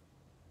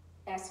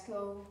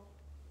 Esco,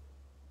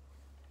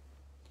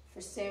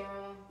 for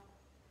Sarah,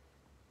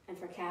 and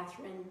for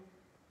Catherine,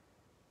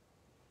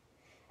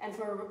 and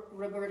for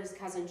Roberta's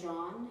cousin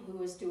John,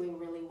 who is doing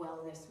really well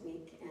this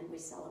week, and we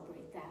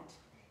celebrate that.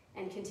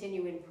 And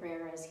continue in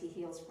prayer as he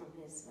heals from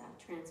his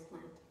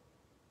transplant.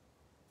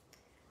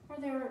 Are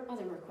there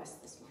other requests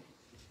this morning?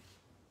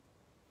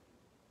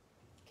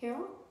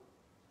 Carol?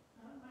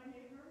 My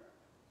neighbor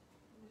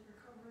is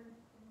recovering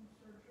from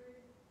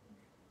surgery in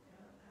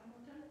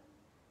Hamilton,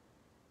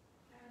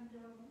 and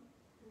the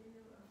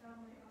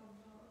family of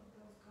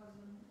Bill's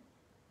cousin,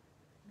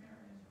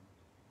 Marion.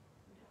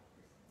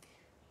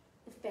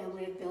 The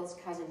family of Bill's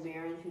cousin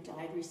Marion, who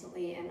died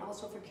recently, and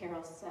also for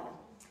Carol's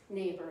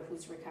neighbor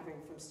who's recovering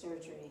from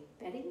surgery.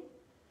 Betty?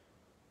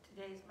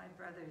 Today's my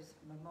brother's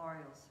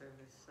memorial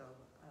service, so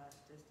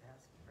just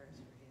ask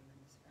prayers for him and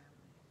his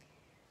family.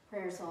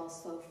 Prayers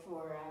also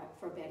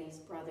for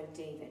Betty's brother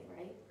David,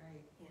 right?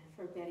 Right. Yeah,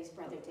 for Betty's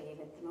brother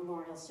David. The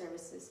memorial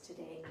services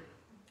today.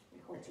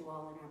 We hold you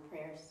all in our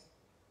prayers.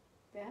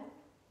 Beth?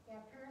 Yeah,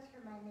 prayers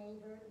for my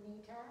neighbor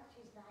Nita.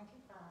 She's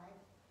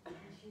 95, and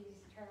she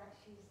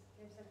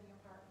lives in the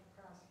apartment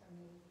across from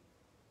me,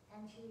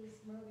 and she's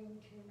moving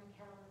to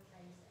McKellar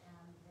Place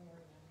and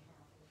very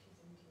unhappy. She's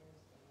in tears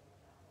today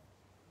about it.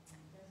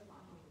 There's a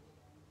lot of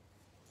weeping.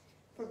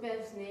 For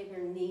Bev's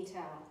neighbor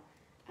Nita,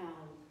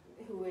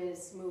 who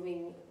is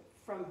moving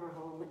from her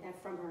home,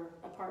 from her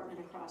apartment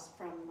across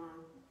from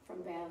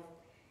Bev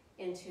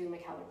into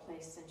McKellar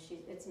Place, and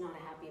it's not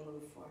a happy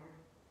move for her.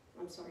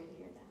 I'm sorry to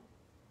hear that.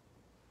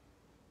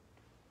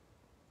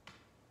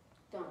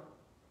 Don?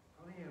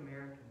 How many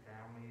American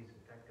families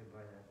affected by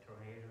that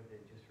tornado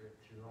that just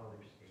ripped through all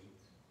their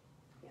states?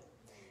 Yeah.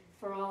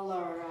 For all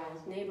our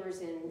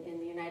neighbors in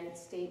the United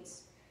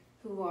States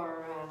who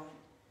are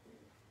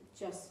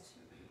just,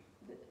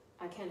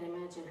 I can't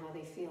imagine how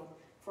they feel.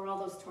 For all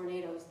those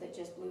tornadoes that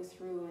just blew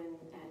through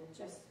and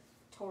just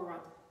tore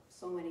up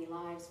so many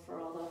lives, for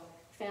all the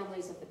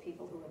families of the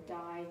people who have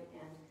died,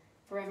 and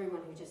for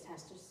everyone who just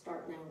has to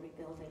start now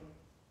rebuilding.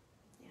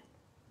 Yeah.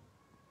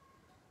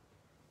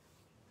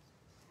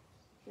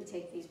 We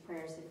take these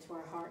prayers into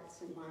our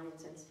hearts and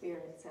minds and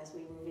spirits as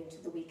we move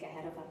into the week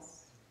ahead of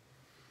us.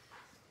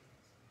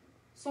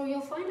 So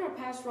you'll find our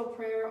pastoral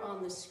prayer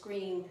on the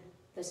screen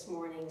this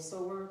morning.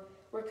 So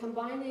we're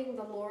combining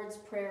the Lord's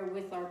Prayer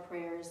with our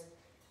prayers.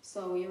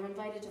 So you're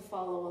invited to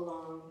follow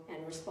along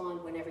and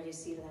respond whenever you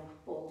see the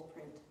bold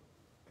print.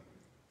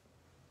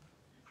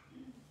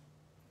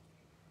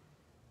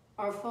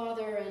 Our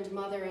Father and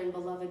Mother and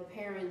beloved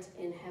Parent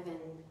in heaven,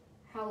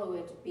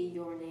 hallowed be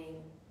your name.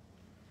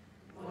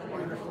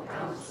 Wonderful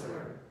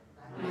Counselor,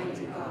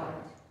 mighty God,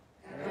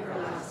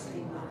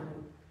 everlasting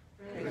One,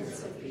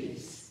 Prince of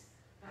Peace,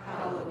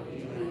 hallowed be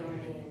your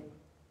name.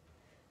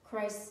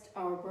 Christ,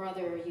 our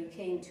brother, you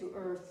came to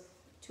earth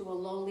to a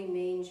lowly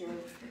manger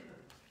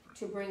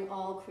to bring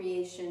all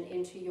creation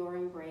into your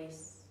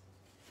embrace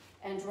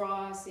and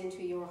draw us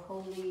into your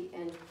holy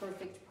and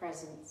perfect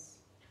presence.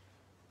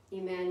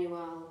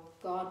 Emmanuel,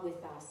 God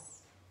with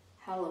us,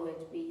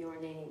 hallowed be your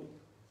name.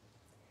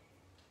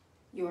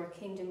 Your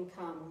kingdom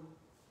come.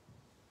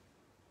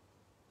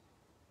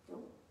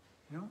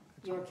 No,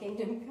 Your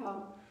kingdom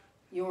come,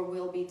 your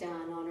will be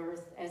done on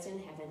earth as in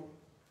heaven.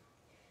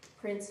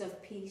 Prince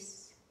of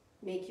Peace,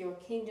 make your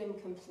kingdom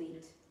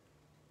complete.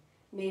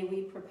 May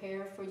we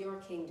prepare for your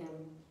kingdom.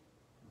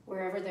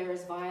 Wherever there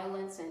is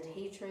violence and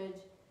hatred,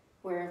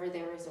 wherever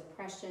there is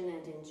oppression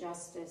and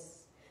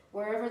injustice,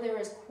 wherever there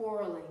is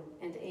quarreling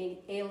and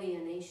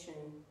alienation,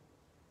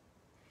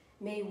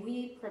 may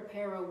we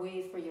prepare a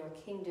way for your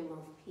kingdom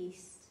of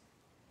peace,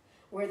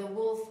 where the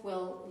wolf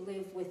will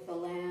live with the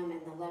lamb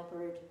and the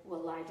leopard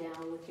will lie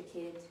down with the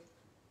kid.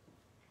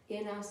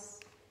 In us,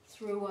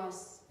 through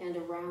us, and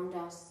around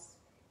us,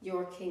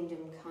 your kingdom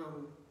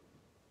come.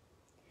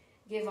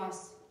 Give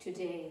us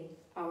today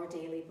our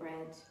daily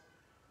bread,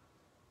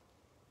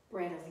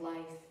 bread of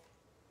life.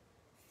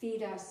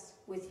 Feed us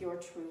with your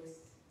truth.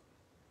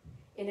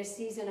 In a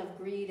season of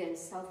greed and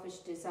selfish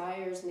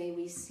desires, may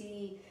we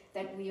see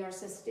that we are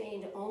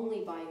sustained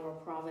only by your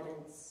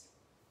providence.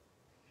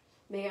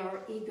 May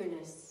our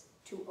eagerness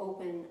to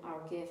open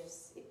our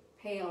gifts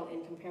pale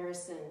in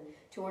comparison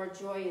to our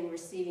joy in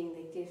receiving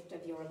the gift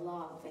of your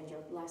love and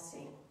your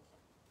blessing.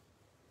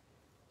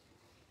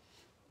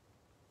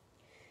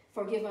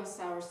 Forgive us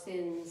our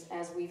sins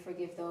as we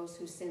forgive those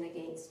who sin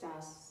against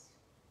us.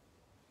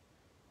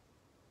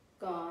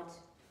 God,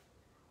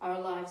 our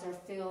lives are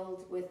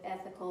filled with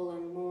ethical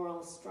and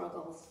moral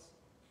struggles.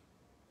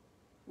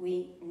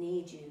 We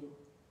need you,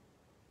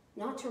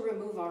 not to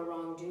remove our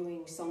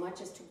wrongdoing so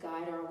much as to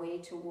guide our way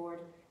toward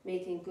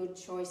making good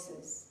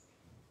choices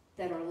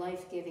that are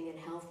life-giving and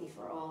healthy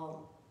for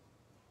all.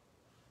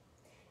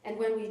 And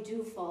when we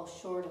do fall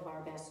short of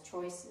our best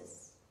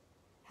choices,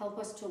 help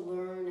us to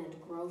learn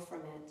and grow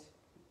from it.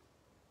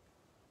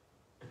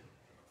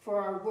 For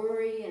our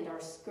worry and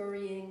our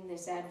scurrying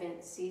this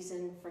Advent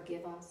season,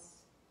 forgive us.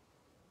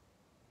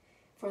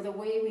 For the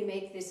way we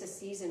make this a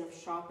season of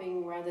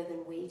shopping rather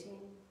than waiting,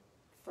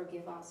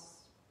 forgive us.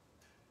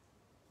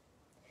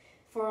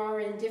 For our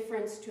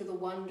indifference to the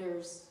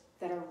wonders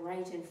that are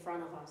right in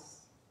front of us,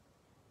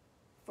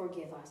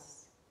 forgive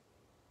us.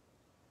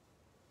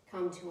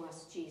 Come to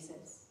us,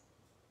 Jesus.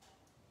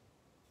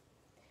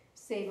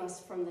 Save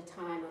us from the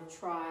time of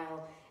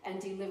trial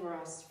and deliver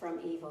us from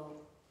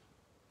evil.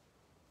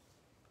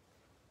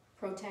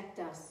 Protect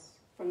us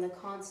from the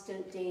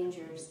constant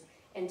dangers,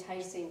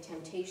 enticing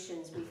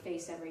temptations we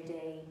face every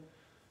day.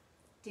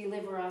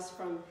 Deliver us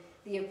from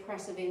the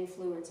oppressive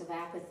influence of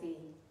apathy,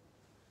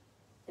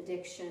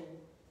 addiction,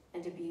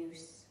 and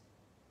abuse.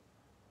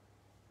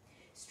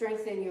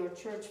 Strengthen your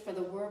church for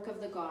the work of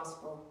the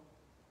gospel.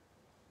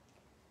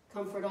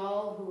 Comfort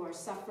all who are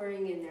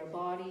suffering in their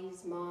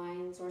bodies,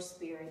 minds, or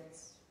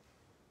spirits.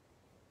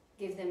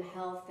 Give them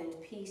health and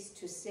peace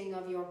to sing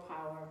of your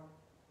power.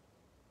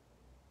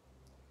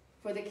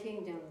 For the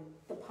kingdom,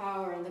 the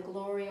power, and the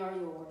glory are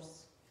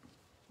yours,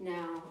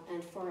 now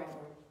and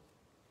forever.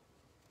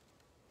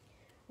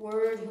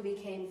 Word who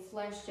became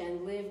flesh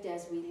and lived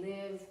as we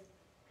live,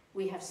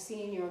 we have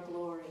seen your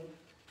glory,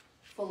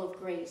 full of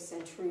grace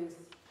and truth.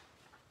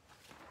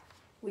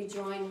 We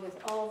join with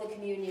all the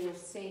communion of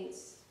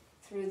saints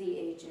through the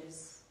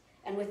ages,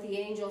 and with the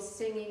angels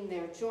singing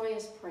their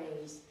joyous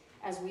praise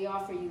as we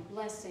offer you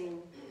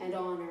blessing and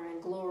honor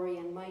and glory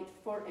and might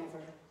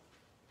forever.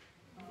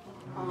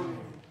 Amen.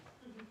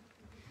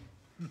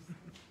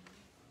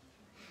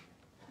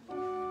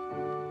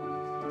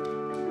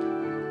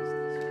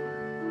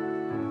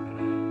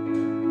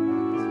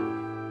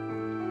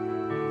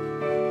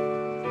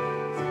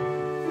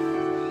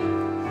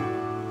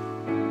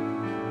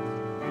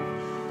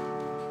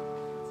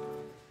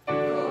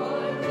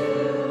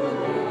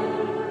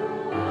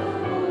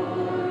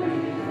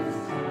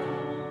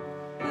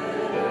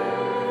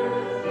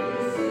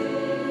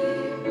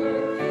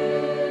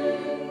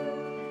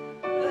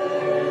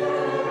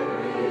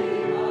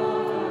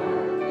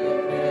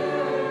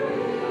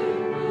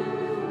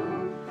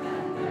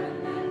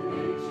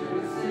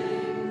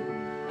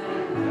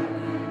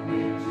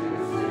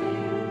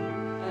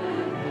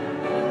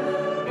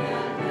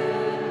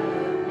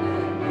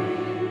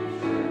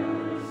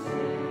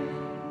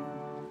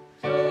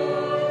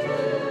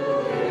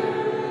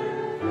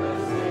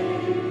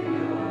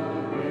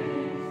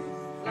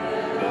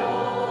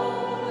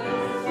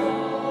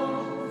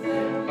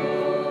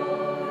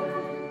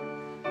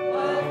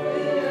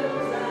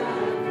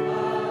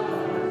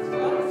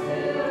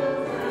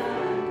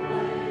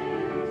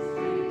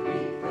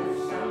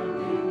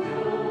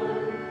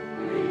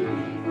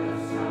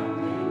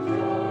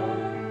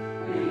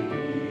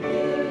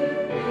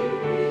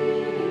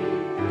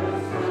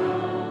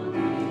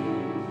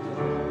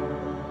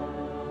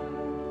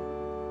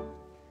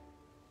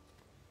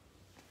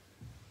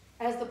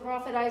 As the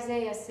prophet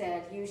Isaiah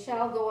said, you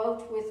shall go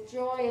out with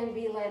joy and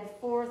be led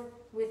forth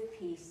with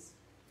peace,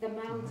 The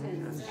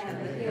mountains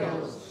and the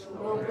hills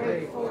will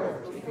break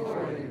forth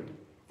before you.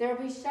 There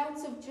will be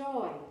shouts of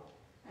joy,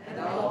 And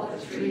all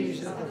the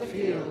trees of the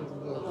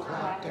field will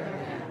clap their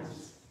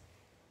hands.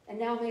 And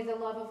now may the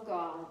love of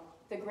God,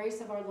 the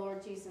grace of our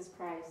Lord Jesus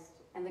Christ,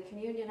 and the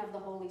communion of the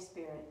Holy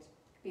Spirit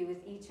be with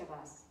each of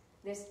us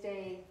this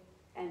day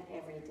and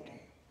every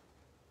day.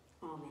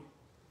 Amen.